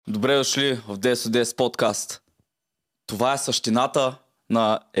Добре дошли в 10 от 10 подкаст. Това е същината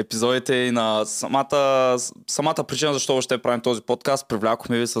на епизодите и на самата причина защо ще правим този подкаст.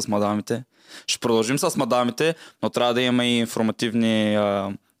 Привлякохме ви с мадамите. Ще продължим с мадамите, но трябва да имаме и информативни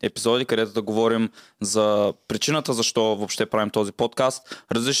епизоди, където да говорим за причината защо въобще правим този подкаст.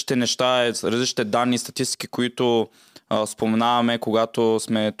 Различните неща, различните данни и статистики, които споменаваме, когато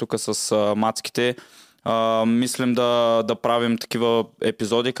сме тук с мацките. Мислим да правим такива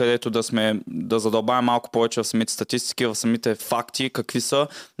епизоди, където да задълбаем малко повече в самите статистики, в самите факти, какви са,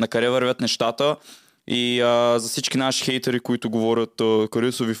 на къде вървят нещата. И за всички наши хейтери, които говорят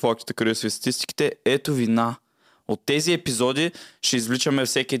къде са ви фактите, къде са ви статистиките, ето вина. От тези епизоди ще извличаме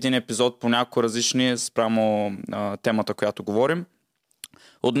всеки един епизод по няколко различни спрямо темата, която говорим.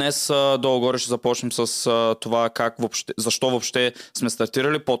 От днес долу-горе ще започнем с това защо въобще сме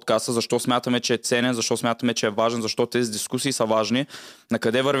стартирали подкаста, защо смятаме, че е ценен, защо смятаме, че е важен, защо тези дискусии са важни, на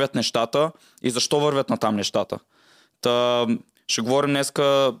къде вървят нещата и защо вървят натам нещата. Ще говорим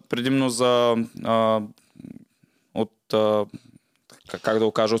днеска предимно за как да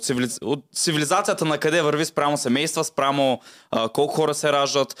го кажа, от цивилизацията на къде върви спрямо семейства, спрямо колко хора се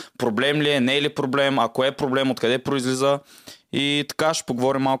раждат, проблем ли е, не е ли проблем, ако е проблем, откъде произлиза. И така ще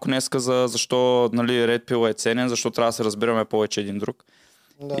поговорим малко днеска за защо Red Pill е ценен, защо трябва да се разбираме повече един друг.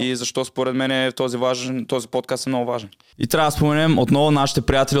 Да. И защо според мен този подкаст е много важен. И трябва да споменем отново нашите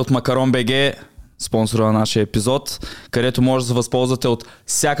приятели от Макарон БГ, спонсора на нашия епизод, където може да се възползвате от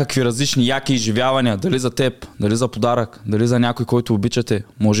всякакви различни яки изживявания, дали за теб, дали за подарък, дали за някой, който обичате,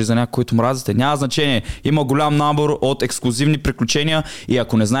 може и за някой, който мразите. Няма значение. Има голям набор от ексклузивни приключения и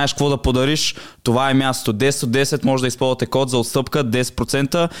ако не знаеш какво да подариш, това е място. 10 от 10 може да използвате код за отстъпка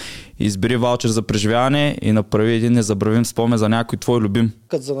 10%, избери ваучер за преживяване и направи един незабравим спомен за някой твой любим.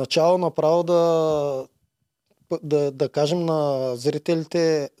 Като за начало направо да кажем на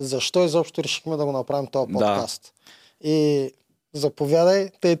зрителите защо изобщо решихме да го направим този подкаст. Да. И заповядай,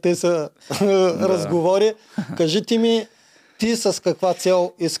 те са разговори. Кажи ти с каква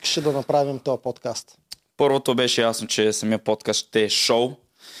цел искаш да направим този подкаст? Първото беше ясно, че самия подкаст ще е шоу.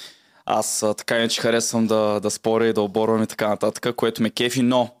 Аз така иначе харесвам да споря и да оборвам и така нататък, което ме кефи,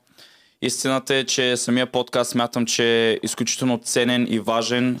 но истината е, че самия подкаст смятам, че е изключително ценен и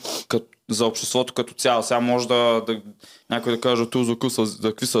важен за обществото като цяло. Сега може някой да каже, за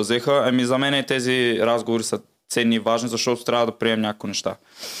какви се взеха. Ами за мен тези разговори са ценни и важни, защото трябва да приемем някои неща.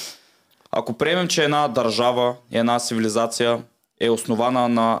 Ако приемем, че една държава и една цивилизация е основана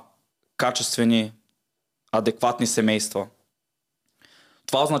на качествени, адекватни семейства,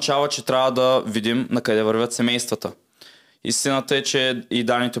 това означава, че трябва да видим на къде вървят семействата. Истината е, че и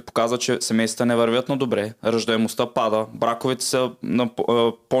данните показват, че семействата не вървят на добре, раждаемостта пада, браковете са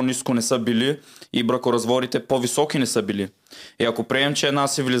по-ниско не са били и бракоразводите по-високи не са били. И ако приемем, че една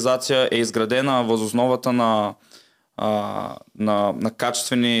цивилизация е изградена въз основата на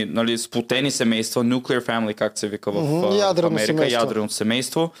качествени, сплотени семейства, nuclear family, както се вика в Америка, ядрено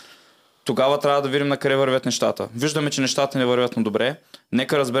семейство, тогава трябва да видим на къде вървят нещата. Виждаме, че нещата не вървят на добре.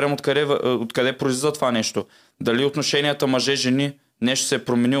 Нека разберем откъде произлиза това нещо. Дали отношенията мъже-жени нещо се е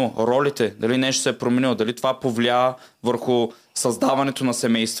променило, ролите, дали нещо се е променило, дали това повлия върху създаването на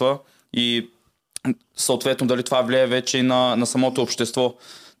семейства и съответно дали това влияе вече и на самото общество.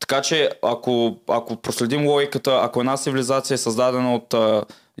 Така че ако проследим логиката, ако една цивилизация е създадена от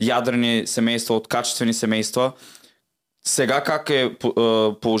ядрени семейства, от качествени семейства, сега как е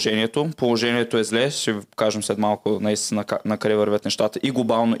положението? Положението е зле, ще ви покажем след малко наистина на къде вървят нещата и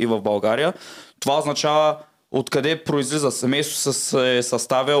глобално, и в България. Това означава откъде произлиза. Семейството се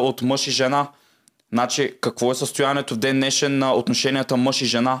съставя от мъж и жена. Значи какво е състоянието в ден днешен на отношенията мъж и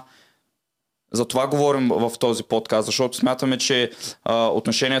жена? За това говорим в този подкаст, защото смятаме, че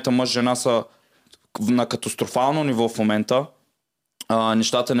отношенията мъж-жена са на катастрофално ниво в момента.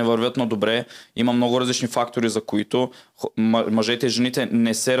 Нещата не вървят на добре. Има много различни фактори, за които мъжете и жените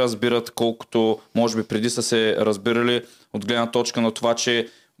не се разбират колкото може би преди са се разбирали, от гледна точка на това, че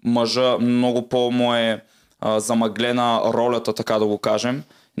мъжа много по-му е замъглена ролята, така да го кажем.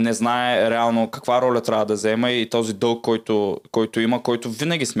 Не знае реално каква роля трябва да взема и този дълг, който има, който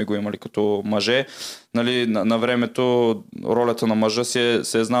винаги сме го имали като мъже. На времето ролята на мъжа се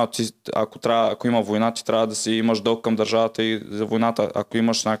е знал, ако има война, ти трябва да си имаш дълг към държавата и за войната. Ако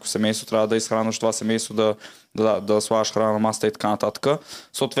имаш някакво семейство, трябва да изхранваш това семейство, да слагаш храна на масата и така нататък.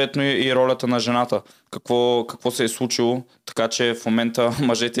 Съответно и ролята на жената. Какво се е случило, така че в момента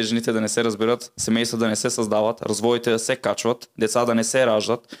мъжете и жените да не се разбират, семейства да не се създават, разводите да се качват, деца да не се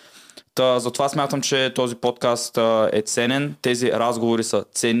раждат. Затова смятам, че този подкаст е ценен, тези разговори са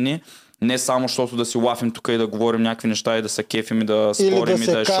ценни, Не само защото да си лафим тук и да говорим някакви неща и да се кефим и да спорим и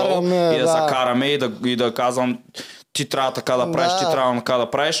да е шоу, и да се караме и да казвам ти трябва така да правиш, ти трябва така да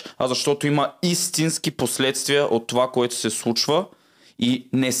правиш, а защото има истински последствия от това, което се случва и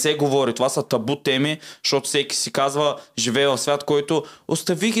не се говори. Това са табу теми, защото всеки си казва, живее в свят, който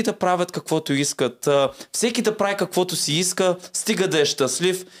остави ги да правят каквото искат. Всеки да прави каквото си иска, стига да е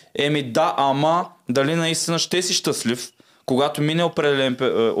щастлив. Да, ама дали наистина ще си щастлив, когато мине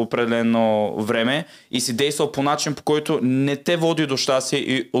определено време и си действал по начин, по който не те води до щастие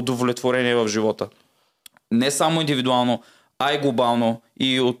и удовлетворение в живота. Не само индивидуално, а и глобално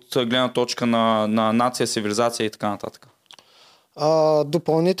и от гледна точка на нация, цивилизация и така нататък.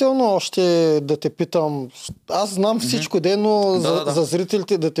 Допълнително още да те питам, аз знам всичко ден, но за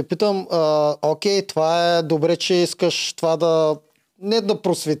зрителите да те питам, окей, това е добре, че искаш това да не да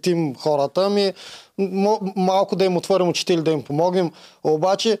просветим хората, ами малко да им отворим очите или да им помогнем,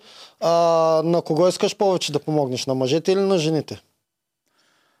 обаче на кого искаш повече да помогнеш, на мъжете или на жените?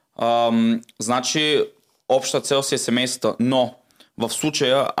 Значи обща цел си е семействата, но в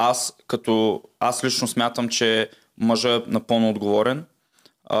случая аз лично смятам, че мъжът е напълно отговорен.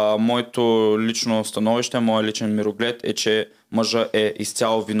 Моето лично становище, моят личен мироглед е, че мъжът е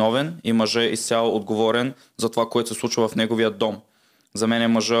изцяло виновен и мъжът е изцяло отговорен за това, което се случва в неговия дом. За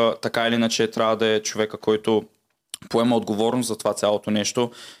мен мъжът така или иначе трябва да е човека, който поема отговорност за това цялото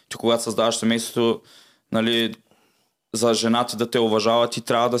нещо. Ти когато създаваш семейството, нали, за жената да те уважава, ти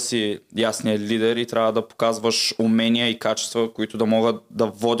трябва да си ясният лидер и трябва да показваш умения и качества, които да могат да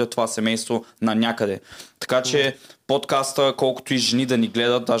водят това семейство на някъде. Така че подкаста, колкото и жени да ни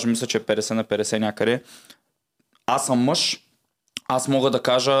гледат, даже мисля, че е 50 на 50 някъде, аз съм мъж, аз мога да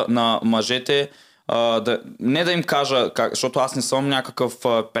кажа на мъжете, не да им кажа, защото аз не съм някакъв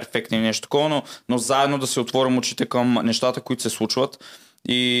перфектен нещо такова, но заедно да си отворим очите към нещата, които се случват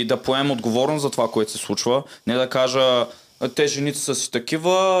и да поемем отговорност за това, което се случва. Не да кажа, те жените са си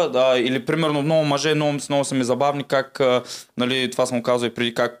такива, или примерно много мъже, много са ми забавни, как, нали, това съм казал и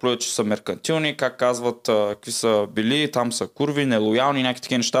преди, как плюят, че са меркантилни, как казват какви са били, там са курви, нелоялни, някакви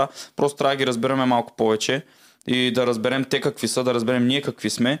такива неща. Просто трябва да ги разбираме малко повече и да разберем те какви са, да разберем ние какви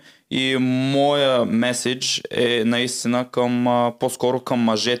сме. И моя меседж е наистина по-скоро към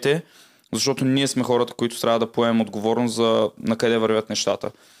мъжете, защото ние сме хората, които трябва да поемем отговорност за на къде вървят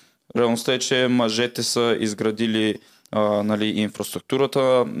нещата. Реалността е, че мъжете са изградили нали,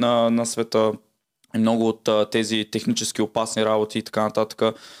 инфраструктурата на света и много от тези технически опасни работи и така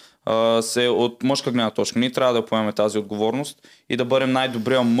нататък се от мъжка гледна точка. Ние трябва да поемем тази отговорност и да бъдем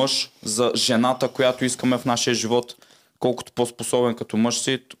най-добрия мъж за жената, която искаме в нашия живот. Колкото по-способен като мъж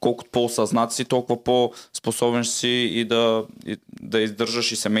си, колкото по-осъзнат си, толкова по-способен си и да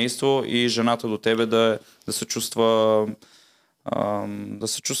издържаш и семейство и жената до тебе да се чувства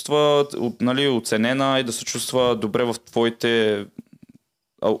нали, оценена и да се чувства добре в твоите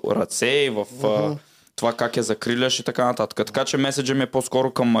ръце и в това как я закриляш и така нататък. Така че меседжът ми е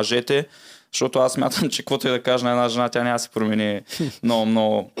по-скоро към мъжете, защото аз смятам, че каквото и да кажа на една жена, тя няма да се промени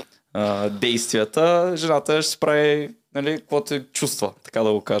много действията. Жената ще се прави, нали, каквото чувства, така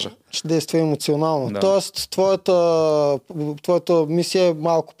да го кажа. Ще действа емоционално. Да. Тоест, твоята мисия е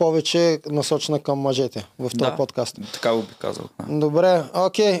малко повече насочена към мъжете в този подкаст. Така го би казал. Добре,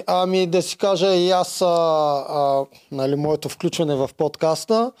 окей. Ами да си кажа и аз нали, моето включване в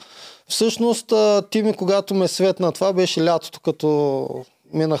подкаста. Всъщност, ти ми, когато ме светна това, беше лятото, като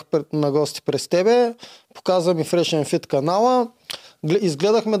минах на гости през тебе. Показа ми Fresh and Fit канала.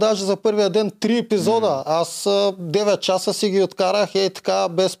 Изгледахме даже за първия ден 3 епизода. Аз 9 часа си ги откарах така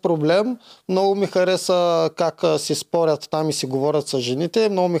без проблем. Много ми хареса как си спорят там и си говорят с жените.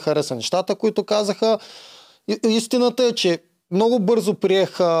 Много ми хареса нещата, които казаха. Истината е, че много бързо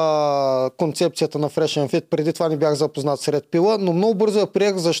приех концепцията на Fresh and Fit. Преди това не бях запознат сред пила, но много бързо я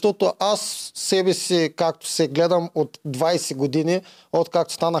приех, защото аз себе си, както се гледам от 20 години,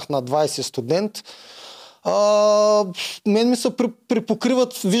 откакто станах на 20 студент, мен ми се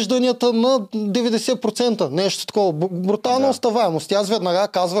припокриват вижданията на 90%. Нещо такова. Брутална оставаемост. Аз веднага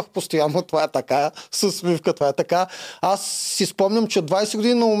казвах постоянно, това е така, с усмивка, това е така. Аз си спомням, че 20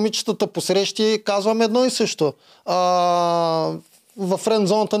 години на момичетата посрещи казвам едно и също. В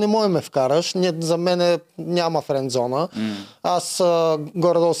френдзоната не може ме вкараш. За мен няма френдзона. Аз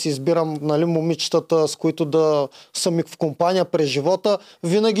горе-долу си избирам, нали, момичетата, с които да съм в компания през живота,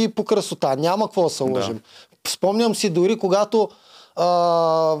 винаги по красота. Няма какво да се лъжим. Спомням си дори, когато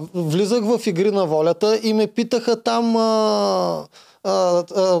влизах в Игри на волята и ме питаха там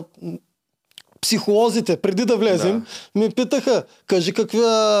психолозите, преди да влезем, ми питаха, кажи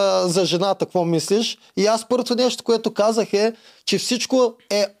за жената, какво мислиш? И аз първото нещо, което казах е, че всичко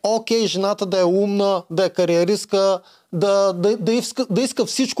е окей, жената да е умна, да е кариеристка, да иска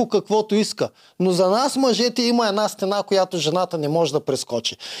всичко каквото иска. Но за нас мъжете има една стена, която жената не може да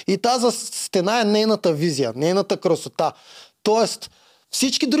прескочи. И тази стена е нейната визия, нейната красота. Тоест,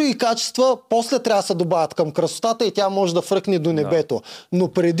 всички други качества после трябва да се добавят към красотата и тя може да фръкне до небето. Но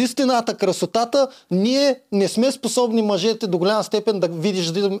преди стената, красотата, ние не сме способни мъжете до голяма степен да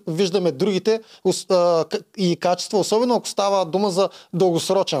виждаме другите и качества, особено ако става дума за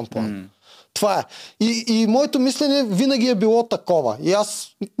дългосрочен план. Това е. И моето мислене винаги е било такова. И аз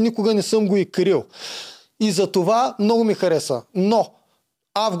никога не съм го и крил. И за това много ми хареса. Но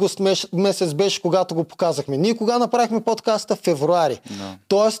август месец беше, когато го показахме. Ние кога направихме подкаста? Февруари.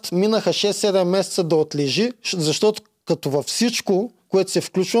 Тоест минаха 6-7 месеца да отлежи, защото като във всичко, което се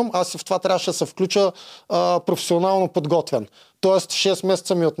включвам, аз в това трябваше да се включа професионално подготвен. Тоест 6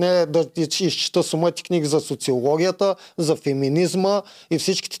 месеца ми отне да изчита сумати книги за социологията, за феминизма и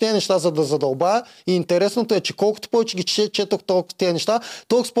всичките тези неща, за да задълбая. И интересното е, че колкото повече ги четох толкова тези неща,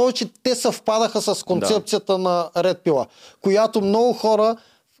 толкова повече те съвпадаха с концепцията на Ред Пила, която много хора,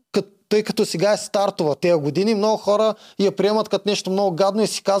 тъй като сега е стартова тези години, много хора я приемат като нещо много гадно и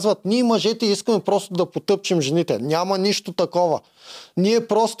си казват, ние мъжете искаме просто да потъпчем жените. Няма нищо такова. Ние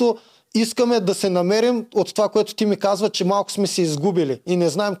просто искаме да се намерим от това, което ти ми казва, че малко сме се изгубили и не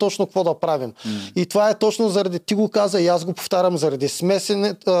знаем точно какво да правим. И това е точно заради, ти го каза и аз го повтарям, заради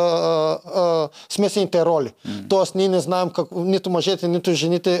смесените роли. Тоест ние не знаем, нито мъжете, нито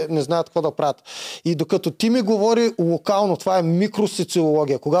жените не знаят какво да правят. И докато ти ми говори локално, това е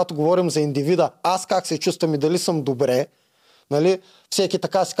микросоциология, когато говорим за индивида, аз как се чувствам и дали съм добре, нали? Всеки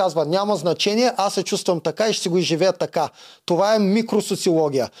така си казва, няма значение, аз се чувствам така и ще си го изживея така. Това е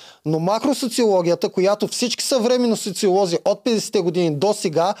микросоциология. Но макросоциологията, която всички съвременни социолози от 50-те години до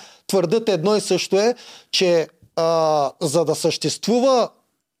сега твърдят едно и също е, че за да съществува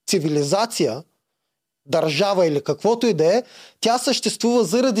цивилизация, държава или каквото и да е, тя съществува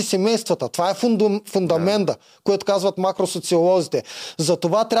заради семействата. Това е фундамента, което казват макросоциолозите.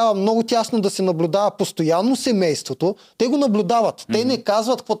 Затова трябва много тясно да се наблюдава постоянно семейството. Те го наблюдават. Те не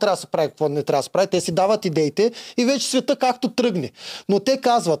казват какво трябва да се прави, какво не трябва да се прави. Те си дават идеите и вече света както тръгне. Но те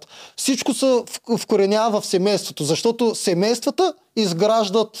казват, всичко се вкоренява в семейството, защото семействата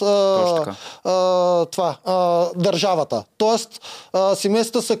изграждат държавата. Тоест,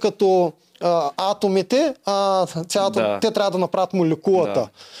 семействата са като атомите, те трябва да направят молекулата.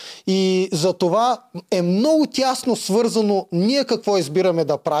 И за това е много тясно свързано ние какво избираме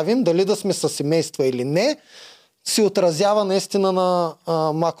да правим, дали да сме със семейства или не, се отразява наистина на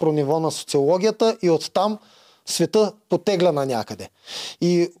макрониво на социологията и оттам света потегля на някъде.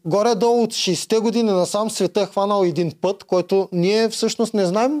 И горе-долу от 60-те години насам света е хванал един път, който ние всъщност не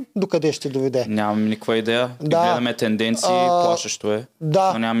знаем докъде ще доведе. Нямам никаква идея. Гледаме тенденции, плашещо е.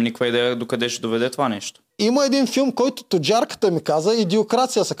 Но нямам никаква идея докъде ще доведе това нещо. Има един филм, който тоджарката ми каза,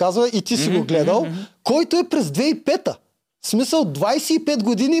 Идиокрация се казва, и ти си го гледал, който е през 2005-та. В смисъл 25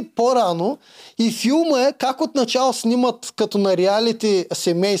 години по-рано и филма е как отначало снимат като на реалити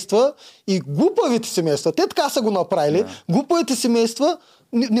семейства и глупавите семейства. Те така са го направили. Глупавите семейства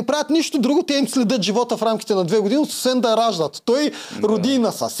не правят нищо друго, те им следят живота в рамките на 2 години, освен да раждат. Той роди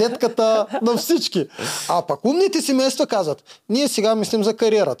на съседката, на всички. А пък умните семейства казват, ние сега мислим за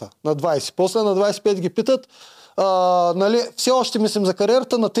кариерата на 20. После на 25 ги питат, нали, все още мислим за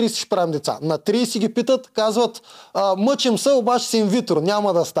кариерата, на 30 ще правим деца. На 30 ги питат, казват, мъчим се, обаче си инвитро,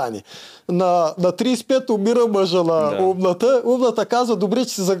 няма да стане. На 35 умира мъжа на умната. Умната казва, добре,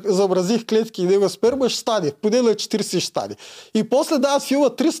 че си замразих клетки и него сперма, ще стане. Поне на 40 ще стане. И после дават филма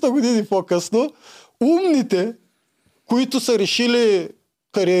 300 години по-късно. Умните, които са решили,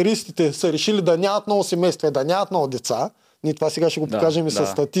 кариеристите, са решили да нямат много семейства и да нямат много деца, ние това сега ще го покажем и с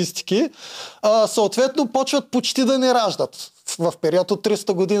статистики, съответно почват почти да не раждат в период от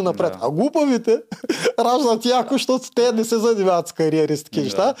 300 години напред. А глупавите раждат яко, защото те не се занимават с кариеристки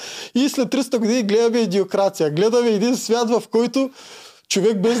неща. И след 300 години гледаме идиокрация. Гледаме един свят, в който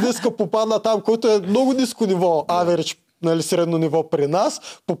човек без днеска попадна там, който е много ниско ниво, аверидж, нали, средно ниво при нас,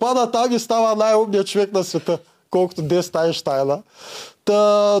 попада там и става най-умният човек на света. Колкото 10 Айнщайна.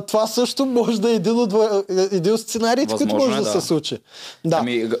 Това също може да е един от сценариите, които може да се случи. Да.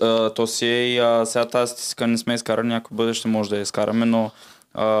 Ами, то си е и сега тази статистика не сме изкарали, някой бъдеще може да я изкараме, но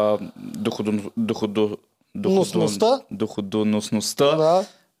доходоносността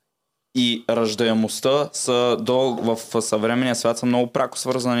и раждаемостта са в съвременния свят са много пряко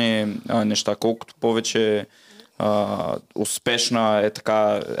свързани неща. Колкото повече успешна е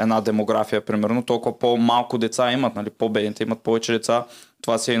така една демография, примерно, толкова по-малко деца имат, нали, по-бедните имат повече деца.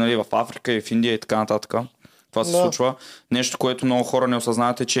 Това си е, нали, в Африка и в Индия и така нататък. Това се случва. Нещо, което много хора не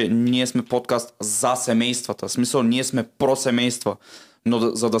осъзнават, е, че ние сме подкаст за семействата. В смисъл, ние сме про семейства. Но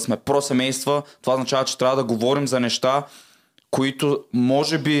за да сме про семейства, това означава, че трябва да говорим за неща, които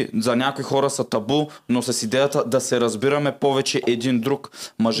може би за някои хора са табу, но с идеята да се разбираме повече един друг.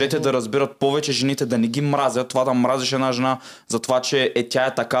 Мъжете да разбират повече жените, да не ги мразят. Това да мразиш една жена за това, че тя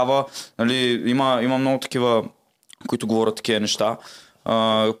е такава. Нали, има много такива, които говорят такива неща.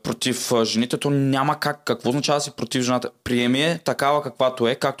 Против жените, то няма как. Какво означава да си против жената? Приеми е такава каквато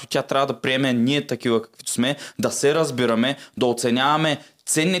е, както тя трябва да приеме ние такива каквито сме, да се разбираме, да оценяваме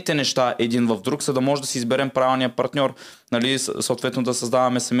ценните неща един в друг, за да може да си изберем правилния партньор, нали, съответно да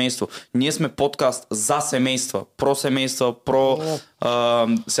създаваме семейство. Ние сме подкаст за семейства, про семейства,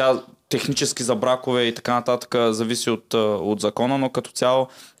 сега технически за бракове и така нататък, зависи от закона, но като цяло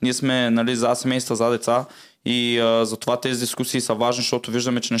ние сме, нали, за семейства, за деца. И затова тези дискусии са важни, защото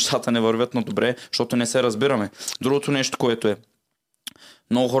виждаме, че нещата не вървят на добре, защото не се разбираме. Другото нещо, което е,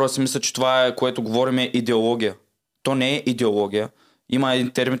 много хора си мислят, че това е, което говорим, е идеология. То не е идеология. Има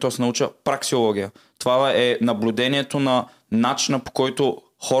един термин, то се науча праксиология. Това е наблюдението на начина, по който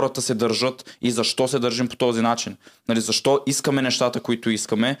хората се държат и защо се държим по този начин. Нали, защо искаме нещата, които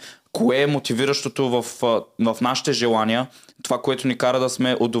искаме, кое е мотивиращото в нашите желания, това, което ни кара да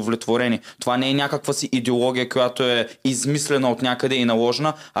сме удовлетворени. Това не е някаква си идеология, която е измислена от някъде и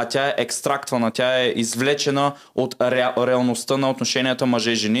наложена, а тя е екстрактвана, тя е извлечена от реалността на отношенията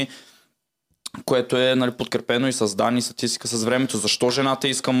мъже-жени, което е, нали, подкрепено и с данни, статистика с времето. Защо жената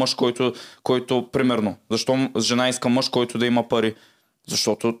иска мъж, който примерно, защо жена иска мъж, който да има пари?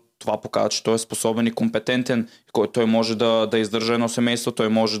 Защото това показва, че той е способен и компетентен, който той може да издържа едно семейство, той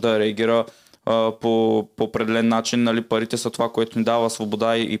може да реагира по определен начин. Нали, парите са това, което ни дава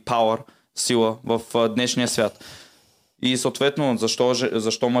свобода и power, сила в днешния свят. И съответно,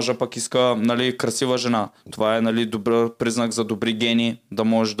 защо мъжа пък иска, нали, красива жена? Това е, нали, добър признак за добри гени, да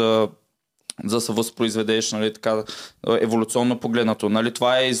може да се възпроизведеш, нали, така, еволюционно погледнато. Нали,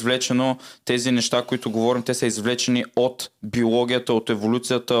 това е извлечено, тези неща, които говорим, те са извлечени от биологията, от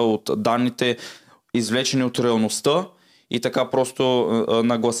еволюцията, от данните, извлечени от реалността и така просто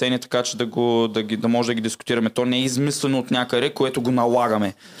нагласени, така че да може да ги дискутираме. То не е измислено от някъде, което го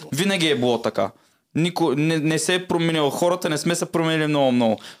налагаме. Винаги е било така. Не се е променил. Хората не сме се променили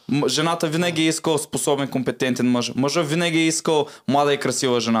много. Жената винаги е искал способен, компетентен мъж. Мъжа винаги е искал млада и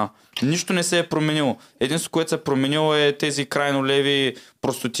красива жена. Нищо не се е променило. Единството, което се е променило, е тези крайно леви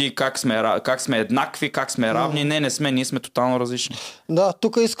простоти, как сме еднакви, как сме равни. Не сме, ние сме тотално различни. Да,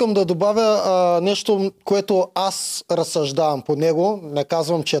 тук искам да добавя нещо, което аз разсъждавам по него. Не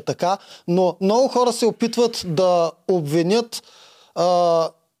казвам, че е така, но много хора се опитват да обвинят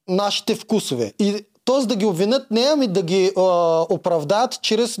нашите вкусове. И т.е. да ги обвинят, не, ами да ги оправдаят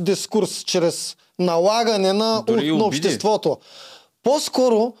чрез дискурс, чрез налагане на обществото.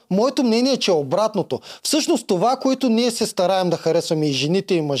 По-скоро, моето мнение е, че е обратното. Всъщност това, което ние се стараем да харесваме и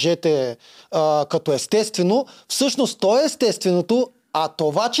жените, и мъжете като естествено, всъщност то е естественото, а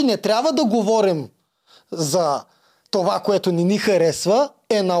това, че не трябва да говорим за това, което ни харесва,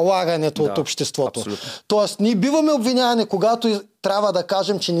 е налагането от обществото. Абсолютно. Тоест, ние биваме обвинявани, когато трябва да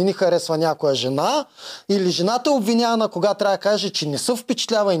кажем, че не ни харесва някоя жена, или жената е обвинявана, когато трябва да каже, че не се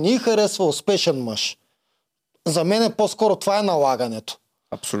впечатлява и не харесва успешен мъж. За мен е по-скоро това е налагането.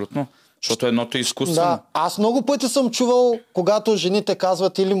 Абсолютно. Защото едното е изкуствено. Да, аз много пъти съм чувал, когато жените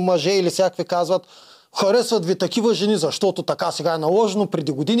казват, или мъже, или всякакви казват, харесват ви такива жени, защото така сега е наложено,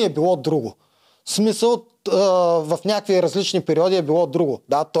 преди години е било друго. В смисъл, в някакви различни периоди е било друго.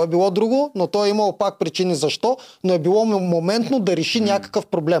 Да, то е било друго, но то е имало пак причини защо, но е било моментно да реши някакъв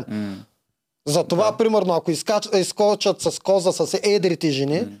проблем. Затова, примерно, ако изкочат с коза с едрите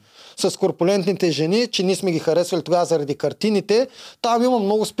жени, с корпулентните жени, че ние сме ги харесвали тогава заради картините, там има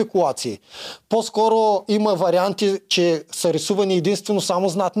много спекулации. По-скоро има варианти, че са рисувани единствено само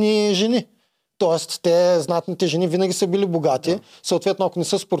знатни жени. Тоест, знатните жени винаги са били богати. Съответно, ако не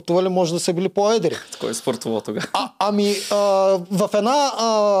са спортували, може да са били по-едри. Кой е спортувал тогава? В една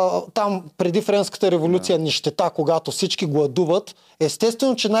там преди Френската революция нищета, когато всички гладуват,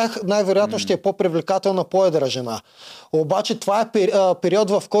 естествено, че най-вероятно ще е по-привлекателна по-едра жена. Обаче това е период,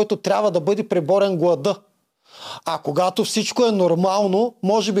 в който трябва да бъде преборен глада. А когато всичко е нормално,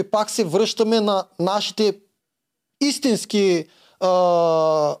 може би пак се връщаме на нашите истински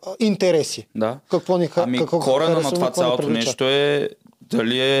интереси. Да. Корена на това цялото нещо е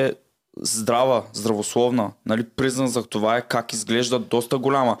дали е здравословна. Нали, признак за това е как изглежда доста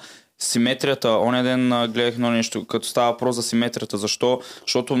голяма. симетрията, оня ден гледах едно нещо, като става въпрос за симетрията. Защо?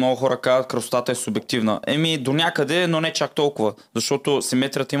 Защото много хора казват, красотата е субективна. До някъде, но не чак толкова. Защото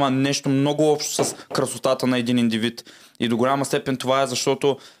симетрията има нещо много общо с красотата на един индивид. И до голяма степен това е,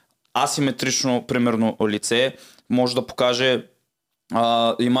 защото асиметрично, примерно, лице може да покаже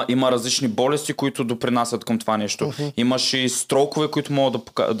има различни болести, които допринасят към това нещо. Имаш и строкове, които могат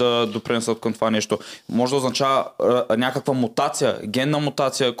да допринесат към това нещо. Може да означава някаква мутация, генна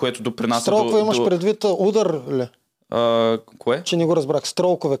мутация, което допринася строкове имаш предвид удар ли? Кое? Че не го разбрах.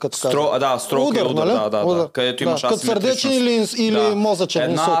 Стролкове, като казвам. Да, стролка и удар, нали? да. Където имаш асиметричност. Като сърдечен или мозъчен.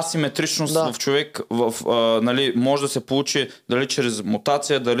 Една асиметричност в човек нали, може да се получи дали чрез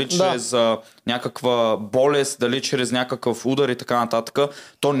мутация, дали чрез някаква болест, дали чрез някакъв удар и така нататък.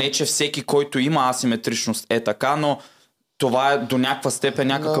 То не, че всеки, който има асиметричност е така, но това е до някаква степен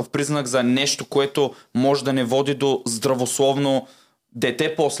някакъв признак за нещо, което може да не води до здравословно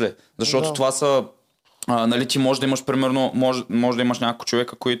дете после. Защото това са нали, ти може да имаш, примерно, може да имаш няколко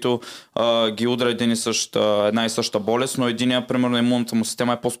човека, които ги удра една и съща болест, но единия, примерно, имунната му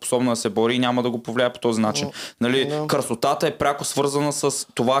система е по-способна да се бори и няма да го повлияе по този начин. Нали, красотата е пряко свързана с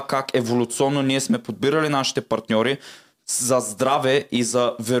това как еволюционно ние сме подбирали нашите партньори за здраве и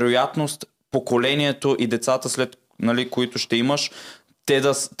за вероятност поколението и децата, след нали, които ще имаш,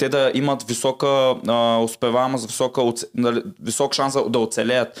 те да имат висока успеваемост, висок шанс да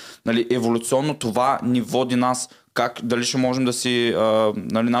оцелеят. Нали, еволюционно това ни води нас, дали ще можем да си,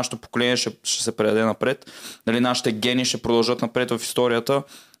 нали, нашето поколение ще се предаде напред, нали, нашите гени ще продължат напред в историята,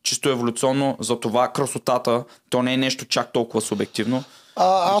 чисто еволюционно, за това красотата, то не е нещо чак толкова субективно.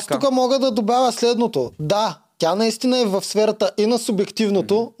 Аз тук мога да добавя следното. Да, тя наистина е в сферата и на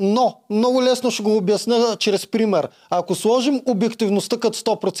субективното, но много лесно ще го обясня чрез пример. Ако сложим обективността като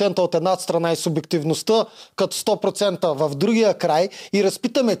 100% от една страна и субективността като 100% в другия край и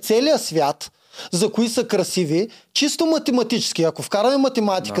разпитаме целия свят, за кои са красиви, чисто математически. Ако вкараме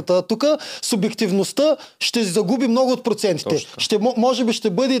математиката, тук субективността ще загуби много от процентите. Може би ще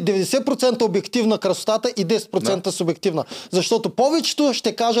бъде 90% обективна красотата и 10% субективна. Защото повечето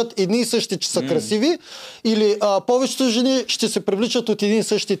ще кажат едни и същи, че са красиви, или повечето жени ще се привличат от един и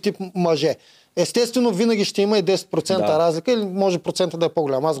същи тип мъже. Естествено, винаги ще има и 10% разлика, или може процента да е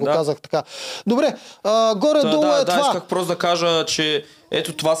по-голям. Аз го казах така. Добре, горе-долу е това. Исках просто да кажа, че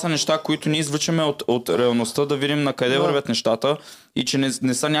ето това са неща, които ние извличаме от реалността, да видим на къде вървят нещата и че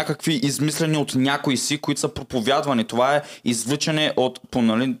не са някакви измислени от някои си, които са проповядвани. Това е извличане по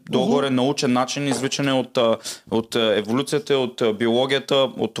долу-горе научен начин, извличане от еволюцията, от биологията,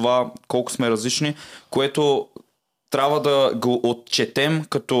 от това колко сме различни, което трябва да го отчетем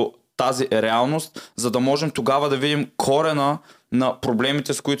като тази реалност, за да можем тогава да видим корена на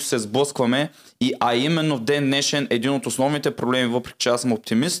проблемите, с които се сблъскваме, а именно в ден днешен един от основните проблеми, въпреки че аз съм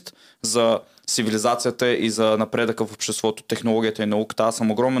оптимист за цивилизацията и за напредъка в обществото, технологията и науката, аз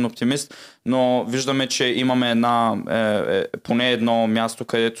съм огромен оптимист, но виждаме, че имаме поне едно място,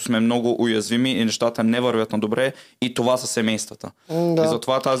 където сме много уязвими и нещата не вървят на добре, и това са семействата. И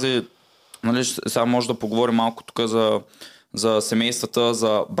затова нали, сега може да поговорим малко тук за семействата,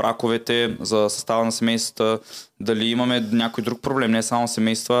 за браковете, за състава на семействата, дали имаме някой друг проблем, не само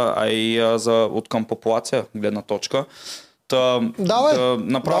семейства, а и от към популация гледна точка.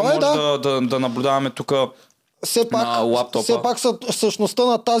 Направо може да наблюдаваме тук на лаптопа. Все пак същността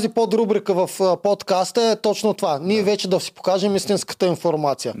на тази подрубрика в подкаста е точно това. Ние вече да си покажем истинската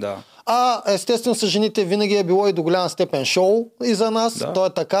информация. Естествено с жените винаги е било и до голяма степен шоу и за нас. То е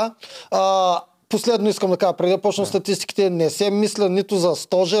така. Последно искам да кажа, преди да почна статистиките, не се мисля нито за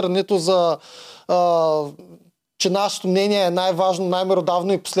стожер, нито за че нашето мнение е най-важно,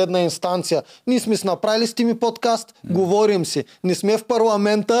 най-меродавно и последна инстанция. Ние сме си направили с Тими подкаст, говорим си. Не сме в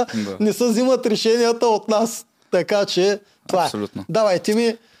парламента, не се взимат решенията от нас. Така че това абсолютно. Давай,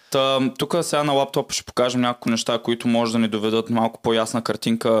 Тими. Тук сега на лаптопа ще покажем няколко неща, които може да ни доведат малко по-ясна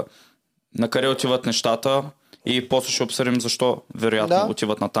картинка на къде отиват нещата. И после ще обсъдим защо вероятно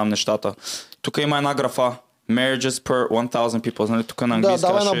отиват на там нещата. Тук има една графа. Marriages per 1000 people. Нали, тук на английски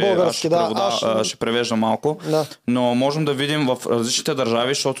ще превежда малко. Но можем да видим в различните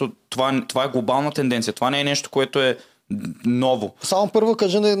държави, защото това е глобална тенденция. Това не е нещо, което е ново. Само първо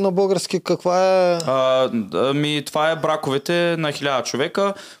кажи на български каква е... Това е браковете на 1000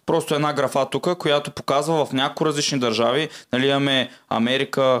 човека. Просто една графа тук, която показва в няколко различни държави. Нали, имаме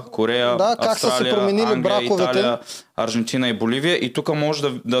Америка, Корея, Австралия, Англия, браковете. Италия, Аржентина и Боливия. И тук може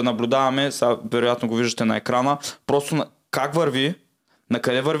да наблюдаваме, сега вероятно го виждате на екрана, просто как върви, на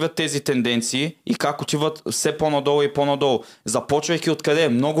къде вървят тези тенденции и как отиват все по-надолу и по-надолу. Започвайки от къде?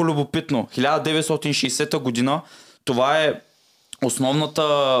 Много любопитно. 1960 година. Това е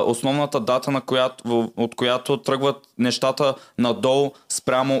основната дата, от която тръгват нещата надолу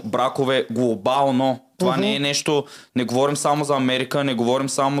спрямо бракове глобално. Това не е нещо, не говорим само за Америка, не говорим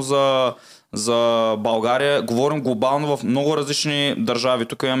само за България, говорим глобално в много различни държави.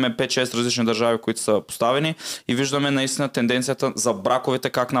 Тук имаме 5-6 различни държави, които са поставени и виждаме наистина тенденцията за браковете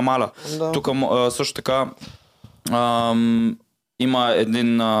как намаля. Да. Тук също така има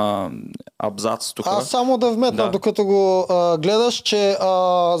един абзац тук. Аз само да вметна, докато го гледаш, че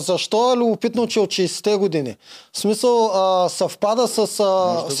защо е любопитно, че от 60-те години. В смисъл съвпада с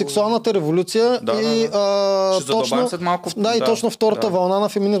сексуалната революция и точно, и точно втората вълна на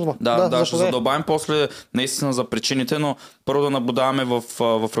феминизма. Ще задълбавим после наистина за причините, но първо да наблюдаваме в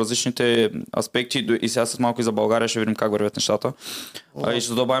различните аспекти и сега с малко и за България ще видим как вървят нещата. И ще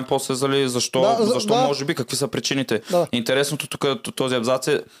задълбавим после защо може би, какви са причините. Интересното тук този абзац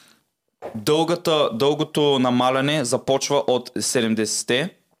е дългото намаляне започва от 70-те,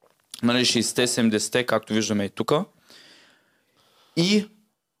 60-те, 70-те, както виждаме и тук. И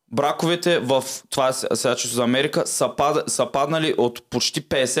браковете в това сега че за Америка са паднали от почти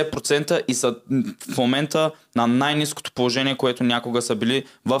 50% и са в момента на най-ниското положение, което някога са били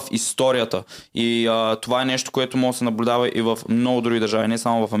в историята. И това е нещо, което може да се наблюдава и в много други държави, не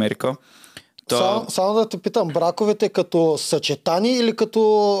само в Америка. Само да те питам, браковете като съчетани или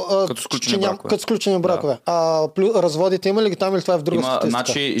като сключени бракове? Разводите има ли ги там или това е в друга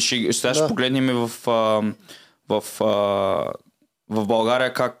статистика? Сега ще погледнем в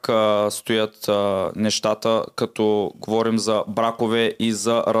България как стоят нещата, като говорим за бракове и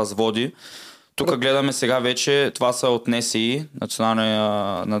за разводи. Тук гледаме сега вече, това са от НСИ,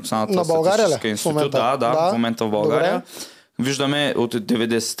 Националната статистическа институт. В момента в България. Добре. Виждаме от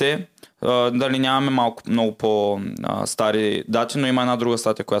 90-те, дали нямаме много по-стари дати, но има една друга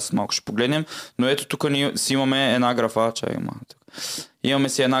статия, която с малко ще погледнем. Но ето тук ние си имаме една графа, имаме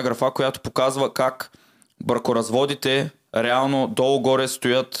си една графа, която показва как бракоразводите реално долу-горе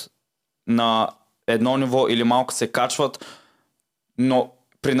стоят на едно ниво или малко се качват, но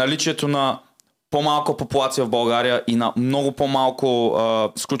при наличието на по-малка популация в България и на много по-малко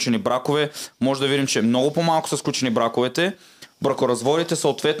сключени бракове, може да видим, че много по-малко са сключени браковете. Бракоразводите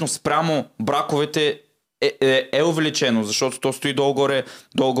съответно спрямо браковете е увеличено, защото то стои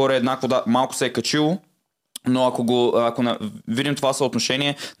долу-горе еднакво, малко се е качило. Но ако видим това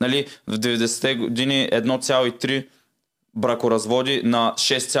съотношение, в 90-те години 1,3 бракоразводи на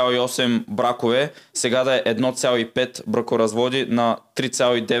 6,8 бракове, сега да е 1,5 бракоразводи на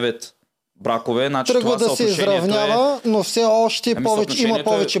 3,9 бракове. Тръгва да се изравнява, но все още има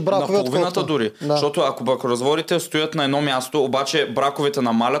повече бракове. На половината дори. Защото ако бракоразводите стоят на едно място, обаче браковете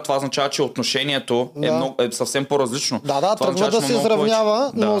намалят, това означава, че отношението е съвсем по-различно. Тръгва да се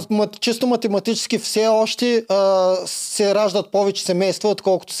изравнява, но чисто математически все още се раждат повече семейства,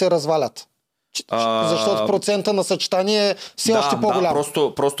 отколкото се развалят. Защото процента на съчетание е все още по-голям.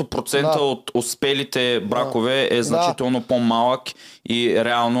 Просто процента от успелите бракове е значително по-малък и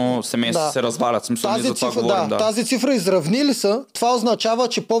реално семейства се развалят. Тази цифра изравнили са, това означава,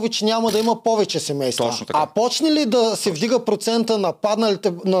 че повече няма да има повече семейства. А почне ли да се вдига процента на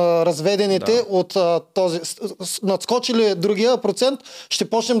падналите, на разведените от този, надскочили другия процент, ще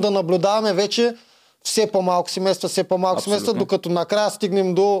почнем да наблюдаваме вече все по-малко семейства, докато накрая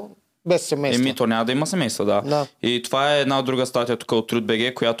стигнем до без семейства. То няма да има семейства, И това е една друга статия тук от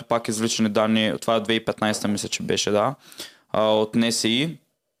TruthBG, която пак извличани данни, това е 2015 мисля, че беше, от НСИ.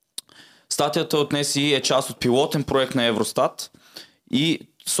 Статията от НСИ е част от пилотен проект на Евростат и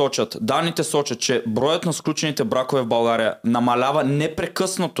данните сочат, че броят на сключените бракове в България намалява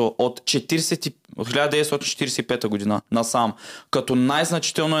непрекъснато от 1945 година насам, като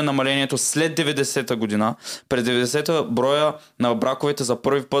най-значително е намалението след 90-та година. През 90-та броя на браковете за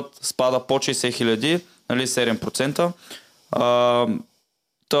първи път спада по 60 хиляди, 7%.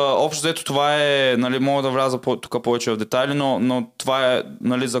 Общо взето това е, мога да вляза тук повече в детайли, но това е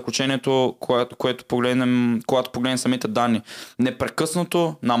заключението, което когато погледнем самите данни.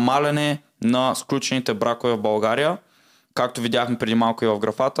 Непрекъснато намаляне на сключените бракове в България. Както видяхме преди малко и в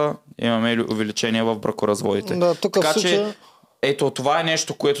графата, имаме увеличение в бракоразводите. Така че, това е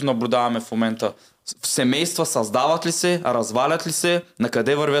нещо, което наблюдаваме в момента. Семейства създават ли се, развалят ли се, на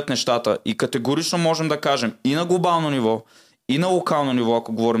къде вървят нещата. И категорично можем да кажем и на глобално ниво, и на локално ниво,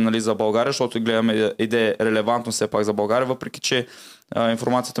 ако говорим за България, защото гледаме и да е релевантно все пак за България, въпреки че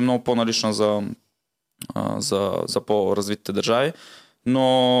информацията е много по-налична за по-развитите държави.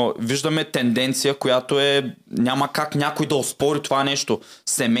 Но виждаме тенденция, която няма как някой да оспори това нещо.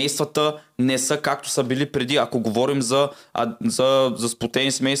 Семействата не са както са били преди. Ако говорим за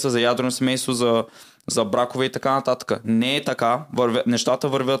сплотени семейства, за ядрено семейство, за бракове и така нататък. Не е така. Нещата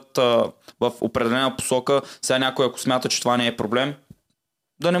вървят в определена посока. Сега някой, ако смята, че това не е проблем,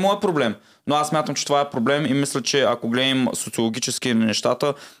 да не му е проблем. Но аз смятам, че това е проблем и мисля, че ако гледам социологически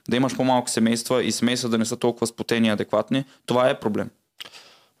нещата, да имаш по-малко семейства и семейства да не са толкова сплотени и адекватни, това е проблем.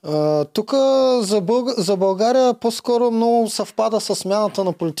 Тук за България по-скоро много съвпада с смяната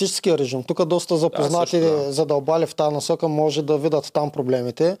на политическия режим. Тук доста запознати задълбали в тази насока, може да видят там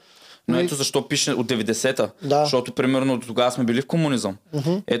проблемите. Но ето защо пише от 90-та. Да. Защото примерно до тогава сме били в комунизъм.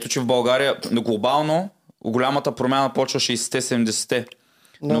 Ето, че в България глобално голямата промяна почва 60-те, 70-те.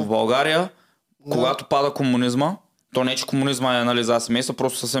 Но в България, когато пада комунизма, то не е, че комунизма е, нали, за семейство,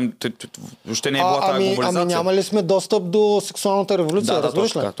 просто съвсем въобще не е била тази глобализация. Ами няма ли сме достъп до сексуалната революция? Да,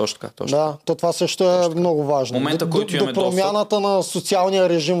 точно така. Да, то това също е много важно. Момента, до промяната на социалния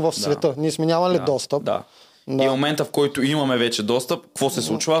режим в света. Ние сме нямали достъп. Да. И момента, в който имаме вече достъп, какво се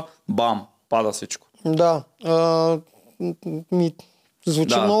случва? Бам! Пада всичко. Да.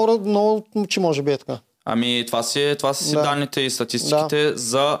 Звучи много, че може би е така. Ами това си данните и статистиките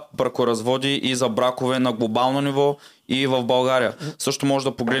за бракоразводи и за бракове на глобално ниво и в България. Също може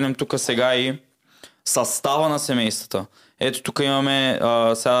да погледнем тук сега и състава на семействата. Ето тук имаме,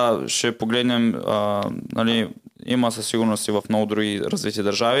 сега ще погледнем, нали, има със сигурност и в много други развити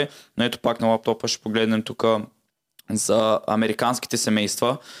държави, но ето пак на лаптопа ще погледнем тук за американските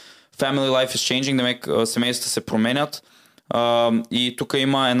семейства. Family life is changing, демек семействата се променят. И тук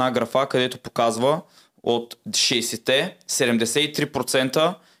има една графа, където показва от 60-те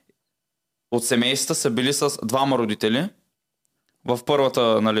 73% от семействата са били с двама родители в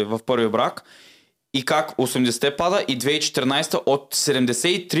първия брак и как 80-те пада и 2014 от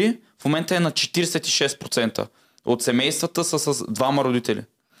 73 в момента е на 46% от семействата са с двама родители.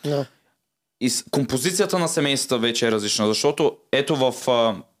 Yeah. И композицията на семействата вече е различна, защото ето в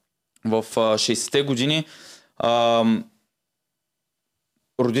 60-те години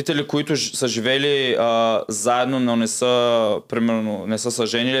родители, които са живели заедно, но не са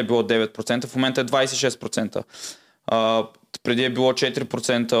съженили, е било 9%, в момента е 26%. Преди е било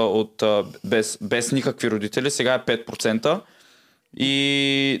 4% без никакви родители, сега е 5%.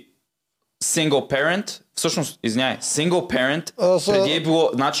 И single parent, всъщност, single parent, преди е било,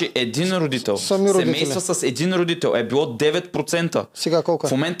 значи един родител. Семейства с един родител е било 9%. Сега колко?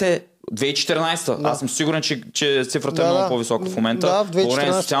 В момента е 2014. Аз съм сигурен, че цифрата е много по-висока в момента.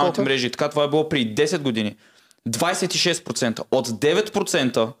 Благодарение на социалните мрежи. Така това е било при 10 години. 26%. От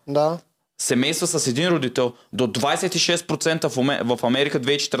 9% семейства с един родител до 26% в Америка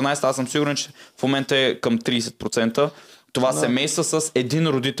 2014. Аз съм сигурен, че в момента е към 30%. Това семейства с един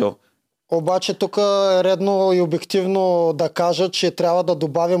родител. Обаче тук е редно и обективно да кажа, че трябва да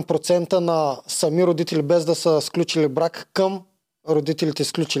добавим процента на сами родители без да са сключили брак към родителите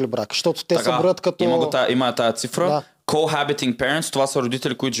сключили брак, защото те се броят като... Има тая цифра. Cohabiting parents, това са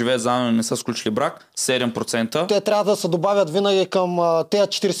родители, които живеят заедно и не са сключили брак, 7%. Те трябва да се добавят винаги към тези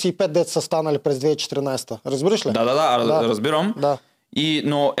 45 деца са станали през 2014. Разбираш ли? Да, разбирам. Да.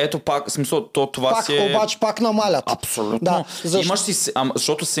 Но ето пак, смисъл, това си е... Обаче пак намалят. Абсолютно. Да, имаш си,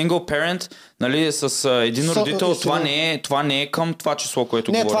 защото single parent, нали, с един родител, това не е към това число,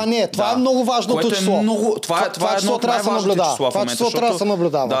 което говорим. Не, това не е. Това е много важното число. Това е едно от най-важните числа в момента. Това число трябва да се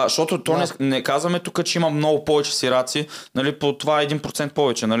наблюдава. Да, защото не казваме тук, че има много повече сираци, нали, по това е 1%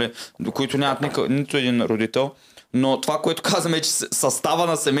 повече, нали, които нямат нито един родител. Но това, което казваме е, че състава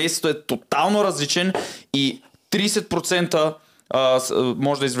на семейството е тотално различен и 30%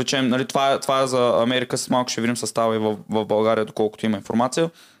 може да извлечем, нали, това е за Америка, с малко ще видим състава и в България, доколкото има информация.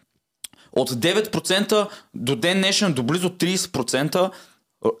 От 9% до ден днешен до близо 30%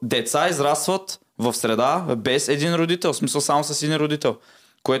 деца израстват в среда без един родител, в смисъл само с един родител,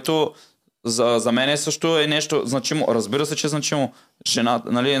 което за мен също е нещо значимо. Разбира се, че е значимо.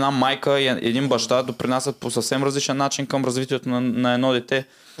 Нали, една майка и един баща допринасят по съвсем различен начин към развитието на едно дете.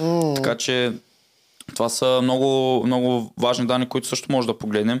 Така че това са много, много важни данни, които също може да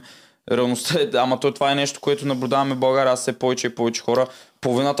погледнем. Реалността е, това е нещо, което наблюдаваме в България. Аз все повече и повече хора.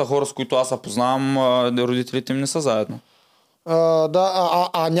 Половината хора, с които аз познавам, родителите им не са заедно.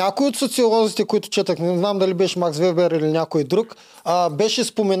 Някой от социолозите, които четах, не знам дали беше Макс Вебер или някой друг, беше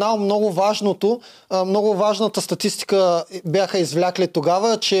споменал много важната статистика бяха извлякли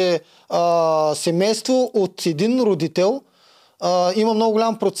тогава, че семейство от един родител има много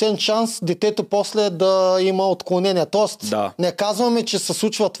голям процент шанс детето после да има отклонения. Тоест, не казваме, че се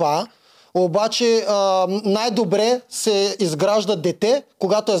случва това, обаче най-добре се изгражда дете,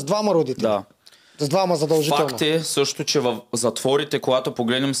 когато е с двама родители. Да. С двама задължително. Факт е също, че в затворите, когато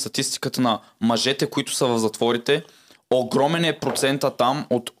погледнем статистиката на мъжете, които са в затворите, огромен е процента там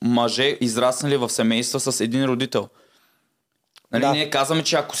от мъже, израснали в семейства с един родител. Нали, ние казваме,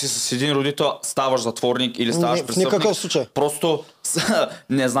 че ако си с един родител ставаш затворник или ставаш престъпник. В никакъв случай. Просто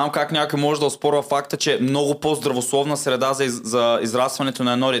не знам как някой може да оспорва факта, че много по-здравословна среда за израстването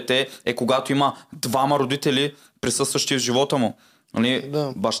на едно дете е когато има двама родители присъстващи в живота му. Нали,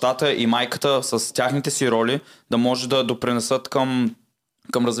 бащата и майката с тяхните си роли да може да допринесат към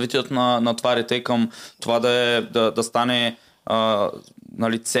развитието на това дете, към това да стане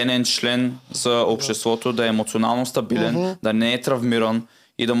нали, ценен член за обществото, да е емоционално стабилен, да не е травмиран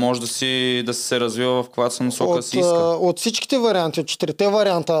и да може да се развива в каквато са насока си иска. От всичките варианти, от 4-те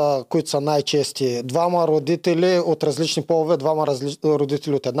варианта, които са най-чести, двама родители от различни полове, двама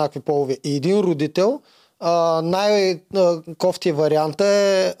родители от еднакви полове и един родител, най-кофти вариант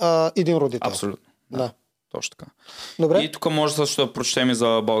е един родител. Абсолютно. Да. Точно така. Добре. И тук може също да прочетем и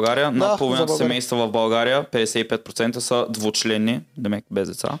за България. Над половината семейства в България, 55% са двучленни, демек без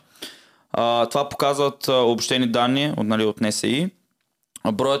деца. Това показват обобщени данни от НСИ.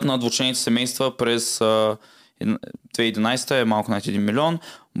 Броят на двучленните семейства през 2011 е малко над 1 милион.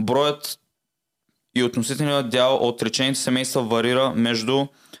 Броят и относителният дял от тричленните семейства варира между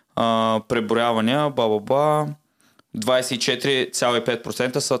преброявания.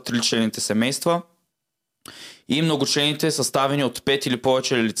 24,5% са тричленните семейства. И многочлените, съставени от 5 или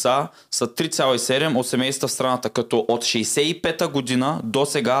повече лица, са 3,7 от семейства в страната, като от 65-та година до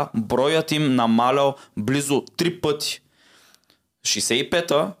сега броят им намалял близо 3 пъти.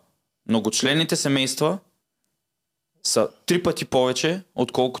 65-та многочленните семейства са 3 пъти повече,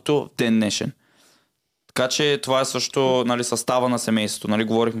 отколкото ден днешен. Така че това е също, нали, състава на семейството. Нали,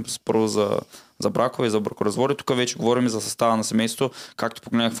 говорихме първо за бракове и за бракоразводи. Тук вече говорим и за състава на семейството. Както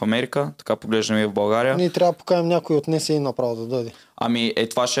погледнах в Америка, така поглеждаме и в България. Ние трябва да покажем някой от НСИ направо да дойде.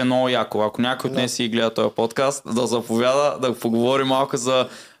 Това ще е много яко. Ако някой от НСИ гледа този подкаст, да заповяда, да поговорим малко за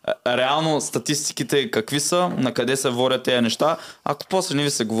реално статистиките какви са, на къде се водят тези неща. Ако после не ви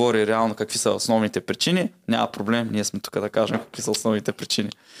се говори реално какви са основните причини, няма проблем. Ние сме тук да кажем какви са основните причини.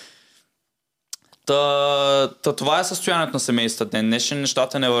 Това е състоянието на семействата. Ден днешен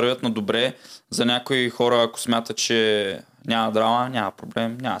нещата не вървят на добре. За някои хора, ако смятат, че няма драма, няма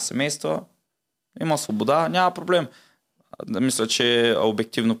проблем, няма семейства, има свобода, няма проблем. Мисля, че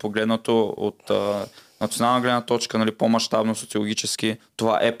обективно погледнато от национална гледна точка, нали, по-мащабно социологически,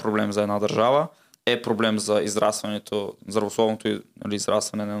 това е проблем за една държава, е проблем за израстването, здравословното, нали,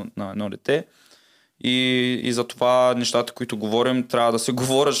 израстване на едно дете. И за това нещата, които говорим, трябва да се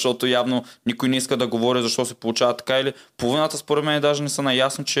говорят, защото явно никой не иска да говори защо се получава така, или половината според мен даже не са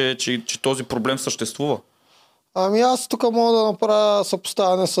наясно, че този проблем съществува. Аз тук мога да направя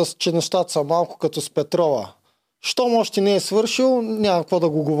съпоставяне че нещата са малко като с петрола. Щом още не е свършил, няма какво да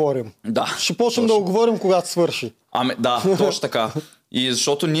го говорим. Да. Ще почнем да го говорим, когато свърши. Да, точно така. И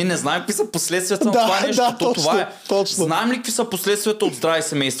защото ние не знаем какви са последствията на това нещо. Точно. Знаем ли какви са последствията от здрави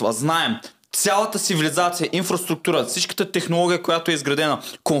семейства? Знаем. Цялата цивилизация, инфраструктура, всичката технология, която е изградена,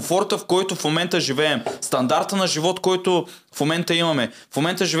 комфорта, в който в момента живеем, стандарта на живот, който в момента имаме. В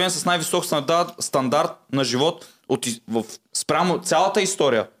момента живеем с най-висок стандарт на живот спрямо цялата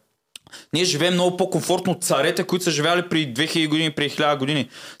история. Ние живеем много по-комфортно от царете, които са живяли при 2000 години, при 1000 години.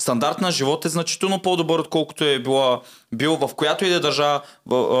 Стандарт на живот е значително по-добър, отколкото е бил в която и да държава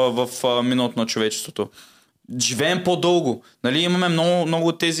в миналото на човечеството. Живеем по-дълго. Нали, имаме много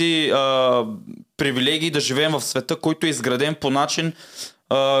от тези привилегии да живеем в света, който е изграден по начин,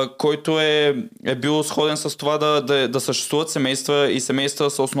 който е бил сходен с това да съществуват семейства, и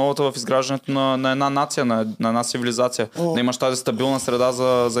семейства са основата в изграждането на една нация, на една цивилизация. Да имаш тази стабилна среда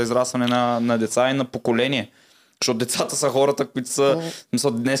за израстване на деца и на поколение. Защото децата са хората, които са...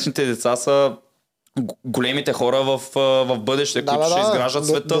 Днешните деца са големите хора в бъдеще, които ще изграждат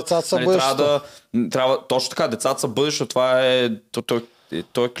света. Децата са трябва, точно така, децата са бъдеще. Това е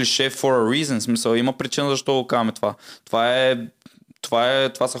клише for a reason. Смисъл, има причина защо го казваме това.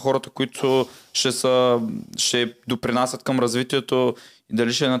 Това са хората, които ще допринасят към развитието,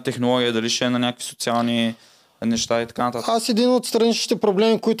 дали ще е на технология, дали ще е на някакви социални неща и така нататък. Аз един от страничните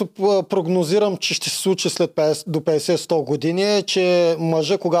проблеми, които прогнозирам, че ще се случи до 50-100 години, е, че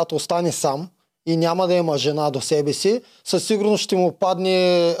мъжът, когато остане сам и няма да има жена до себе си, със сигурност ще му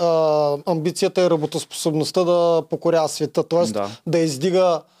падне амбицията и работоспособността да покорява света, т.е. да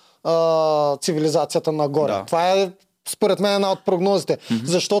издига цивилизацията нагоре. Да. Това е според мен една от прогнозите.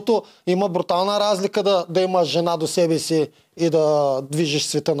 Защото има брутална разлика да имаш жена до себе си и да движиш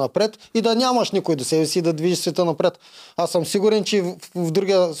света напред и да нямаш никой до себе си и да движиш света напред. Аз съм сигурен, че в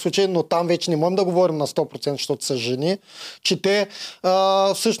другия случай, но там вече не можем да говорим на 100%, защото са жени, че те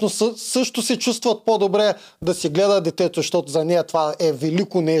всъщност също се чувстват по-добре да си гледа детето, защото за нея това е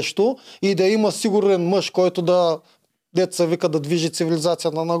велико нещо и да има сигурен мъж, който деца вика да движи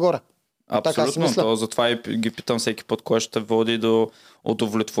цивилизацията нагоре. Абсолютно, то затова и ги питам всеки път, кой ще води до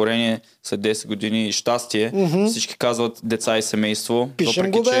удовлетворение след 10 години и щастие. Всички казват деца и семейство.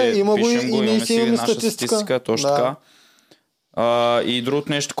 Пишем го, бе, има го и ние си имаме статистика. Точно така. И другото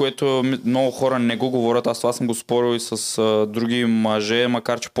нещо, което много хора не го говорят, аз това съм го спорил и с други мъже,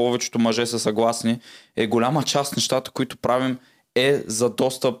 макар че повечето мъже са съгласни, е голяма част нещата, които правим е за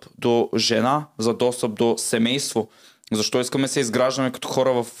достъп до жена, за достъп до семейство. Защо искаме се изграждаме като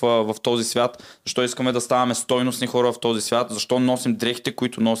хора в този свят? Защо искаме да ставаме стойностни хора в този свят? Защо носим дрехите,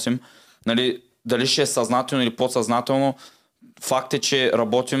 които носим? Нали, дали ще е съзнателно или подсъзнателно? Факт е, че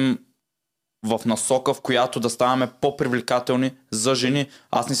работим в насока, в която да ставаме по-привлекателни за жени.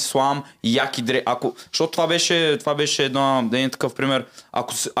 Аз не си слагам яки дрехи. Защото това беше един такъв пример.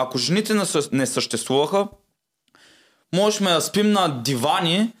 Ако жените не съществуваха, можехме да спим на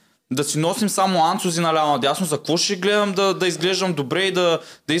дивани, да си носим само анцузи наляво надясно. За какво ще гледам да изглеждам добре и да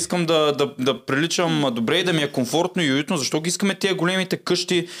искам да приличам добре и да ми е комфортно и уютно? Защо ги искаме тия големите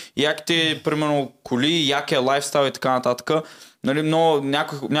къщи, яките, примерно, коли, якия лайфстайл и така нататък? Нали,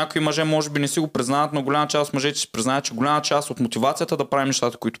 някои мъже може би не си го признават, но голяма част от мъжете си признаят, че голяма част от мотивацията да правим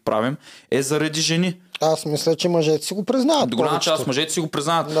нещата, които правим, е заради жени. Аз мисля, че мъжете си го признават. Голяма част от мъжете си го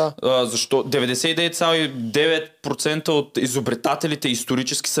признават. Да. Защо 99,9% от изобретателите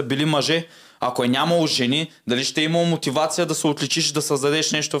исторически са били мъже. Ако е нямало жени, дали ще е имало мотивация да се отличиш и да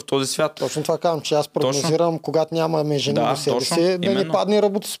създадеш нещо в този свят? Точно това казвам, че аз прогнозирам, когато нямаме жени до себе си, да не падне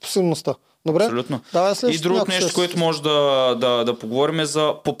работоспособността. Добре? Абсолютно. И друго нещо, което може да поговорим е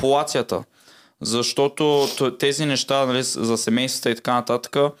за популацията. Защото тези неща, нали, за семействата и така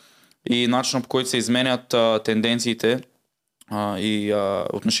нататък и начинът, по който се изменят тенденциите и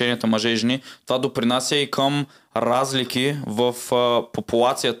отношенията мъже и жени, това допринася и към разлики в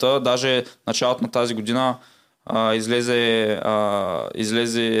популацията. Даже началото на тази година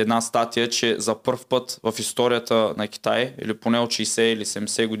излезе една статия, че за първ път в историята на Китай, или поне от 60 или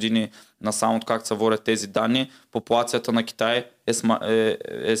 70 години насам от как се водят тези данни, популацията на Китай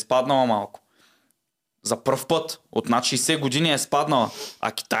е спаднала малко. За пръв път от над 60 години е спаднала.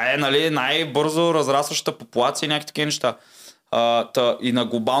 А Китай е, нали, най-бързо разрастваща популация и някакви такива неща. И на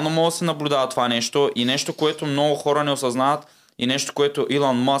глобално може да се наблюдава това нещо. И нещо, което много хора не осъзнават, и нещо, което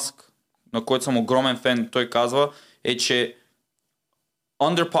Илон Мъск, на който съм огромен фен, той казва, е, че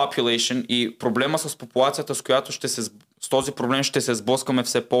underpopulation и проблема с популацията, с този проблем ще се сблъскаме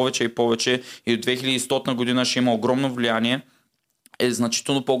все повече и повече и от 2100 година ще има огромно влияние, е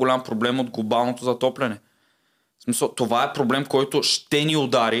значително по-голям проблем от глобалното затопляне. В смисъл, това е проблем, който ще ни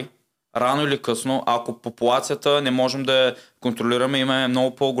удари рано или късно, ако популацията не можем да я контролираме. Имаме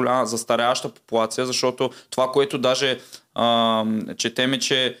много по-голяма застаряваща популация, защото това, което даже четеме,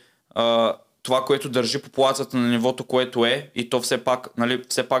 че това, което държи популацията на нивото, което е, и то все пак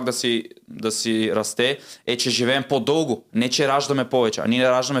да си расте, е, че живеем по-дълго. Не, че раждаме повече, а ние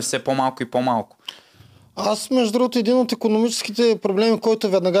раждаме все по-малко и по-малко. Аз, между другото, един от икономическите проблеми, който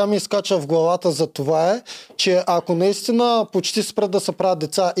веднага ми изкача в главата за това е, че ако наистина почти спрат да се правят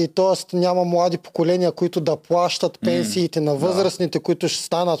деца и т.е. няма млади поколения, които да плащат пенсиите на възрастните, които ще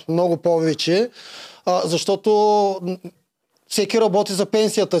станат много повече, защото всеки работи за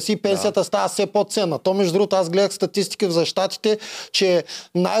пенсията си, пенсията става все по-ценна. То, между другото, аз гледах статистики за щатите, че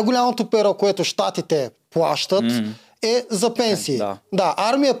най-голямото перо, което щатите плащат, е за пенсии.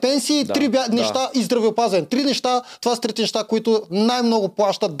 Армия, пенсии, три неща и здравеопазване. Три неща, това са трите неща, които най-много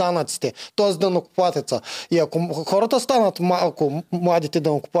плащат данъците, т.е. данъкоплатеца. И ако хората станат малко, младите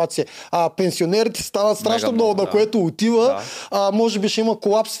данъкоплатци, а пенсионерите станат страшно много, на което отива, може би ще има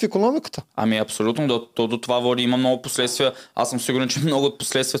колапс в икономиката. Ами абсолютно, до това води, има много последствия. Аз съм сигурен, че много от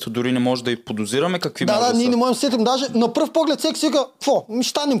последствията дори не може да и подозираме какви може да са. Ние не можем да сетим. Даже на пръв поглед всеки си казва, какво?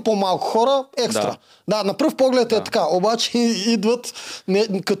 Станем по-малко хора, екстра. На пръв поглед е така, обаче идват,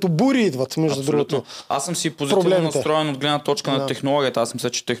 като бури идват, между другото. Аз съм си позитивно настроен от гледна точка на технологията. Аз мисля,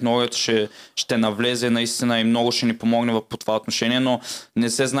 че технологията ще навлезе наистина и много ще ни помогне по това отношение, но не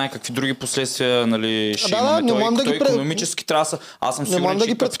се знае какви други последствия, нали, ще имаме. Той икономически трябва да са. Аз съм сигурен,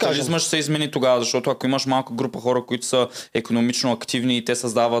 че капитализма ще се измени тогава, защото ако имаш малка група хора, които са икономично активни и те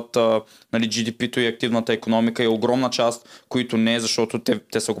създават GDP-то и активната икономика, и огромна част, които не, защото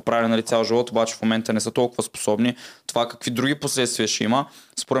те са го правили цял живот, обаче в момента не са толкова способни. това какви други последствия ще има.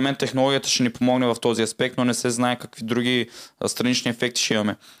 Според мен технологията ще ни помогне в този аспект, но не се знае какви други странични ефекти ще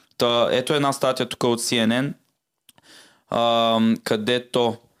имаме. Ето една статия тук от CNN,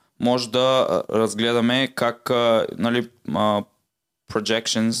 където може да разгледаме как нали,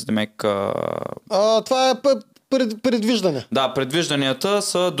 projections, да мек... Това е предвиждане. Да, предвижданията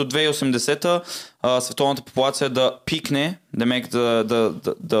са до 2080-та световната популация да пикне,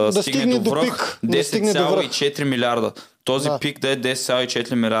 да стигне до връх 10,4 милиарда. Този пик да е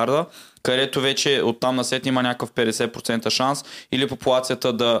 10,4 милиарда, където вече оттам насетне има някакъв 50% шанс или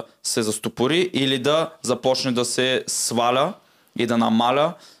популацията да се застопори, или да започне да се сваля и да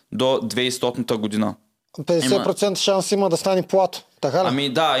намаля до 2100 година. 50% шанс има да стане плато. Така ли? Ами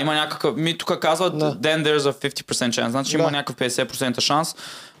да, има някакъв... Тук казват then there's a 50% chance. Значи има някакъв 50% шанс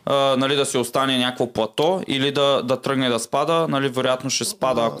нали, да се остане някакво плато или да тръгне да спада. Нали, вероятно ще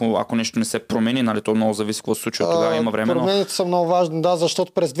спада, ако нещо не се промени. Нали, то много зависи какво се случва тогава, има време. Промените са много важни, да,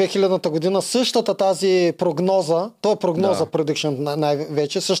 защото през 2000-та година същата тази прогноза, то е прогноза prediction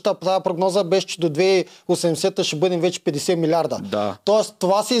най-вече, същата тази прогноза беше, че до 2080-та ще бъдем вече 50 милиарда. Да. Тоест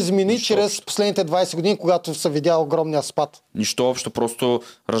това се измени чрез последните 20 години, когато се видя огромния спад. Нищо общо, просто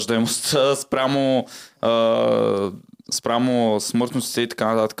раждаемостта спрямо смъртността и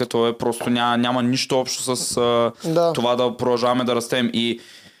така нататък, то е просто няма нищо общо с това да продължаваме да растем. И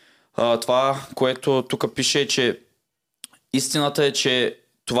това, което тук пише е, че истината е, че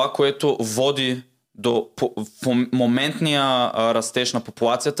това, което води до моментния растеж на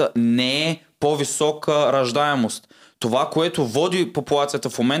популацията, не е по-висока раждаемост. Това, което води популацията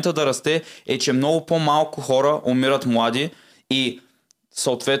в момента да расте, е, че много по-малко хора умират млади и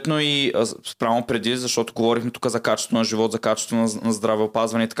съответно и спрямо преди, защото говорихме тук за качество на живот, за качество на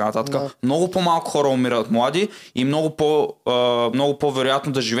здравеопазване и така нататък. Да. Много по-малко хора умират млади и много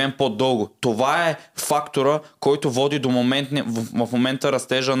по-вероятно да живеем по-дълго. Това е фактора, който води до в момента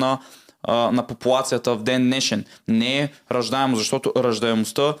растежа на популацията в ден днешен. Не е раждаемост, защото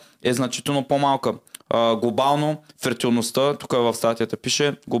раждаемостта е значително по-малка. Глобално фертилността, тук в статията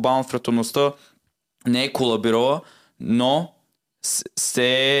пише, глобално фертилността не е колабирала, но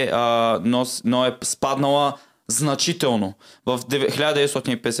е спаднала значително. В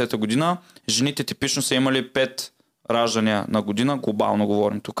 1950 година жените типично са имали 5 раждания на година, глобално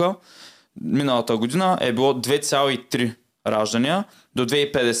говорим тук. Миналата година е било 2,3 раждания. До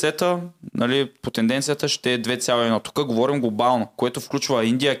 2050-та, нали, по тенденцията ще е 2,1. Тук говорим глобално, което включва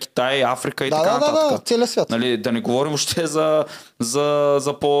Индия, Китай, Африка и така нататък. Да, целия свят. Нали, да не говорим въобще за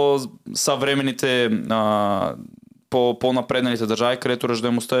по-съвременните по-напредналите държави, където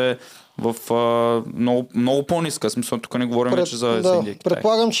раждаемостта е в много по-ниска. Смисъл, тук не говорим вече за Индия.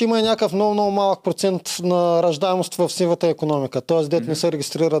 Предполагам, че има и някакъв много малък процент на раждаемост в сивата икономика. Т.е. дет не се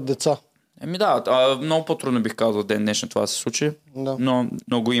регистрират деца. Много по-трудно бих казал ден днешен това се случи, но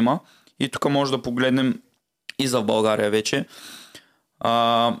много има. И тук може да погледнем и за България вече.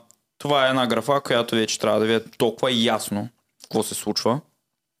 Това е една графа, която вече трябва да видя толкова ясно какво се случва.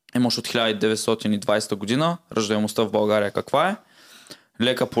 Имаш от 1920 година, раждаемостта в България каква е.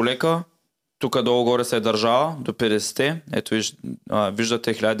 Лека по лека, тук долу-горе се е държала до 50-те. Ето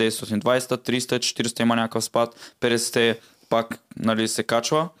виждате 1920, 30, 40 има някакъв спад, 50-те пак нали, се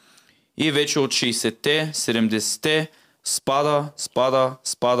качва. И вече от 60-те, 70-те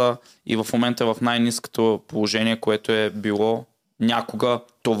спада и в момента е в най-ниското положение, което е било някога.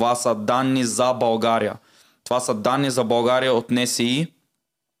 Това са данни за България. Това са данни за България от НСИ,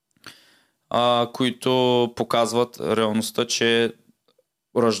 които показват реалността, че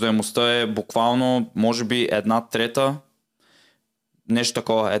раждаемостта е буквално, може би, 1/3. Нещо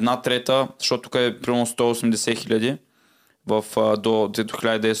такова. 1/3, защото тук е примерно 180 хиляди до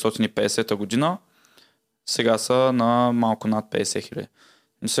 1950 година. Сега са на малко над 50 хиляди.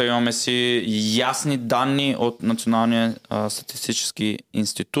 Сега имаме си ясни данни от Националния статистически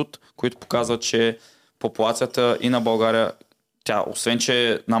институт, които показват, че популацията и на България, тя освен,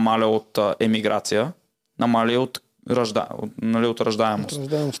 че намаля от емиграция, намаля от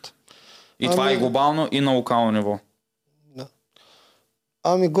раждаемост. И това е глобално и на локално ниво.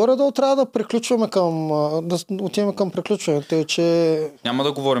 Ами горе-долу трябва да приключваме да отиваме към приключването, че... Няма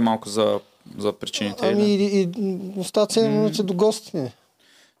да говорим малко за причините. И остат 7 минути до гостите.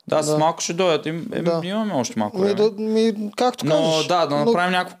 С малко ще дойдат. Имаме още малко време. Както кажеш. Да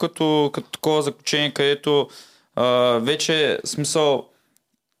направим някакво като такова заключение, където вече смисъл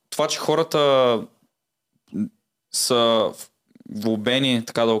това, че хората са влюбени,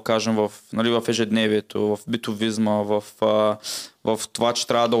 така да го кажем, в ежедневието, в битовизма, в това, че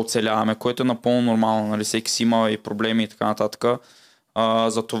трябва да оцеляваме, което е напълно нормално. Нали, всеки си има и проблеми и така нататък.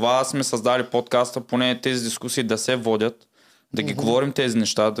 Затова сме създали подкаста, поне тези дискусии да се водят, да ги говорим тези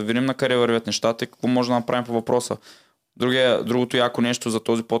неща, да видим на къде вървят нещата и какво може да направим по въпроса. Другото яко нещо за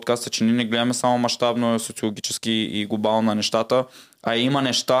този подкаст е, че ние не гледаме само мащабно, социологически и глобално на нещата, а има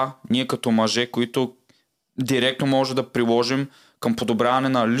неща, ние като мъже, които директно може да приложим към подобряване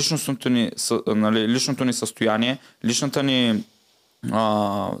на личното ни състояние, личната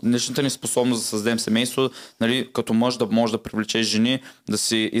ни способност да създадем семейство, нали, като мъж да можеш да привлечеш жени, да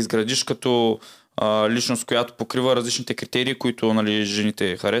си изградиш като личност, която покрива различните критерии, които, нали,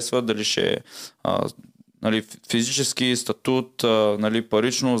 жените харесват, дали ще нали, физически статут, нали,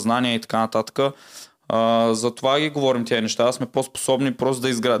 парично, знания и така нататък. За това ги говорим тези неща. Да сме по-способни просто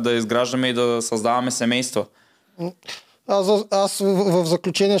да изграждаме и да създаваме семейства. Аз в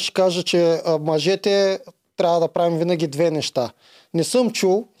заключение ще кажа, че мъжете трябва да правим винаги две неща. Не съм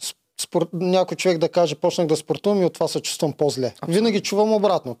чул някой човек да каже, почнах да спортувам и от това се чувствам по-зле. Абсолютно. Винаги чувам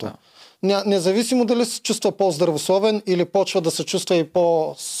обратното. Да. Независимо дали се чувства по-здравословен или почва да се чувства и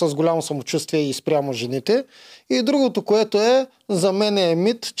с голямо самочувствие и спрямо жените. И другото, което е, за мен е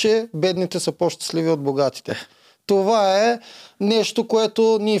мит, че бедните са по-щастливи от богатите. Това е нещо,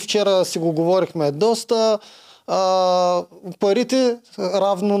 което ние вчера си го говорихме доста. Парите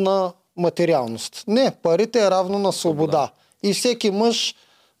равно на материалност. Не, парите е равно на свобода. И всеки мъж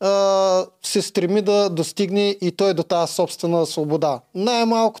се стреми да достигне и той до тази собствена свобода.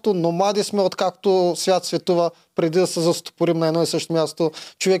 Най-малкото номади сме, откакто свят светува, преди да се застопорим на едно и също място.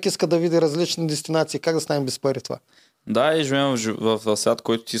 Човек иска да види различни дестинации. Как да станем без пари това? Да, и живеем в свят,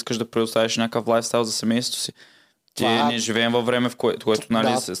 който ти искаш да предоставиш някакъв лайфстайл за семейството си. Не живеем във време, в което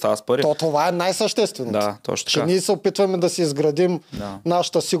нали, става с пари. Това е най-съществено. Да, точно така. Че ние се опитваме да си изградим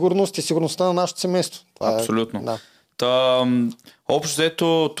нашата сигурност и сигурността на нашето семейство. Абсолютно. Общо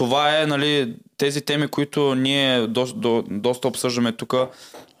взето, това е, нали, тези теми, които ние доста обсъждаме тук.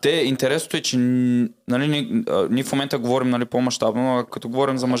 Интересното е, че нали, ние в момента говорим, нали, по-мащабно, но като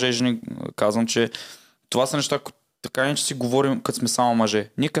говорим за мъже и жени, казвам, че това са неща, така не че си говорим, като сме само мъже.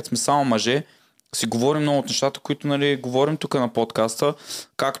 Ние като сме само мъже, си говорим много от нещата, които, нали, говорим тук на подкаста,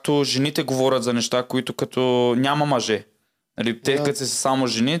 както жените говорят за неща, които като няма мъже. Нали, те като са само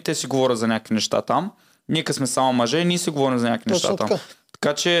жени, те си говорят за някакви неща там. Ние като сме само мъже, ние си говорим за някакви неща там.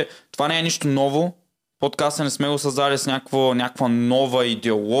 Така че това не е нищо ново. Подкаста не сме го създали с някаква нова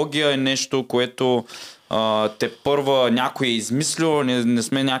идеология, нещо, което те първа някой е измислил, не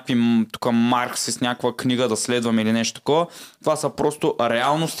сме някакви тук Маркси с някаква книга да следваме или нещо такова. Това са просто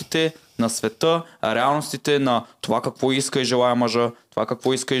реалностите на света, реалностите на това какво иска и желая мъжа, това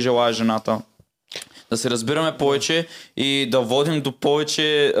какво иска и желая жената. Да се разбираме повече и да водим до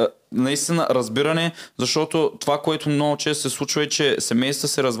повече наистина разбиране, защото това, което много често се случва е, че семейства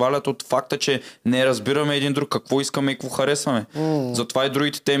се развалят от факта, че не разбираме един друг какво искаме и какво харесваме. Затова и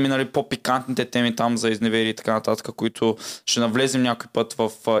другите теми, нали, по-пикантните теми там за изневерие и така нататък, които ще навлезем някой път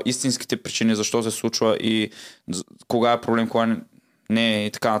в истинските причини, защо се случва и кога е проблем, кога не е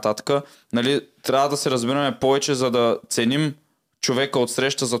и така нататък. Нали, трябва да се разбираме повече, за да ценим човека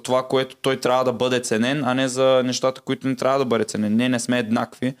отсреща за това, което той трябва да бъде ценен, а не за нещата, които не трябва да бъде ценен. Не сме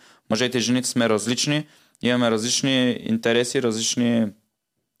еднакви. Мъжете и жените сме различни. Имаме различни интереси, различни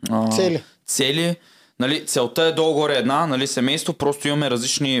цели. Нали, целта е долу-горе една, нали, семейство, просто имаме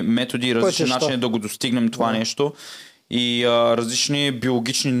различни методи и различни начини да го достигнем това нещо. И различни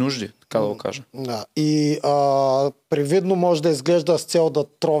биологични нужди, така да го кажа. Да. И привидно може да изглежда с цел да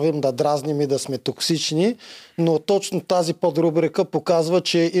тровим, да дразним и да сме токсични, но точно тази подрубрика показва,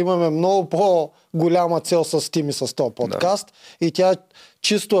 че имаме много по-голяма цел с Тими с този подкаст и тя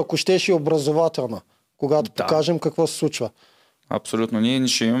чисто, ако щеше, образователна, когато покажем какво се случва. Абсолютно. Ние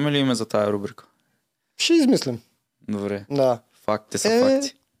ще имаме ли име за тая рубрика? Ще измислим. Добре. Да. Фактите са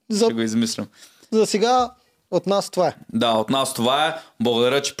факти. Ще го измислям. За сега от нас това е. Да, от нас това е.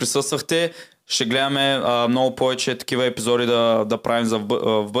 Благодаря, че присъствахте. Ще гледаме много повече такива епизоди да правим за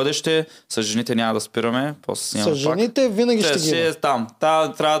в бъдеще. С жените няма да спираме. С жените винаги ще ги има. Там.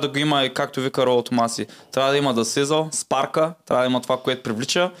 Трябва да го има, както вика Роло Томаси. Трябва да има да сизъл, спарка, трябва да има това, което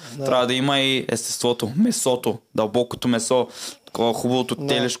привлича. Трябва да има и естеството, месото, дълбокото месо. Такова хубавото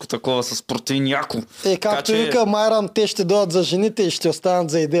телешко, такова с протеин яко. Както вика Майран, те ще дойдат за жените и ще останат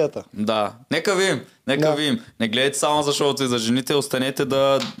за идеята. Да, нека видим. Не гледайте само за шоуто и за жените, останете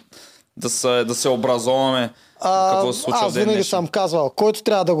да се образоваме какво се случва. Аз винаги съм казвал, който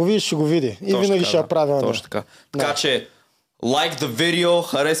трябва да го види, ще го види. И винаги ще я правя. Точно така. Така че, лайк the видео,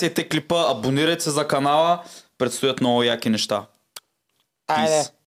 харесайте клипа, абонирайте се за канала, предстоят много яки неща. Айде!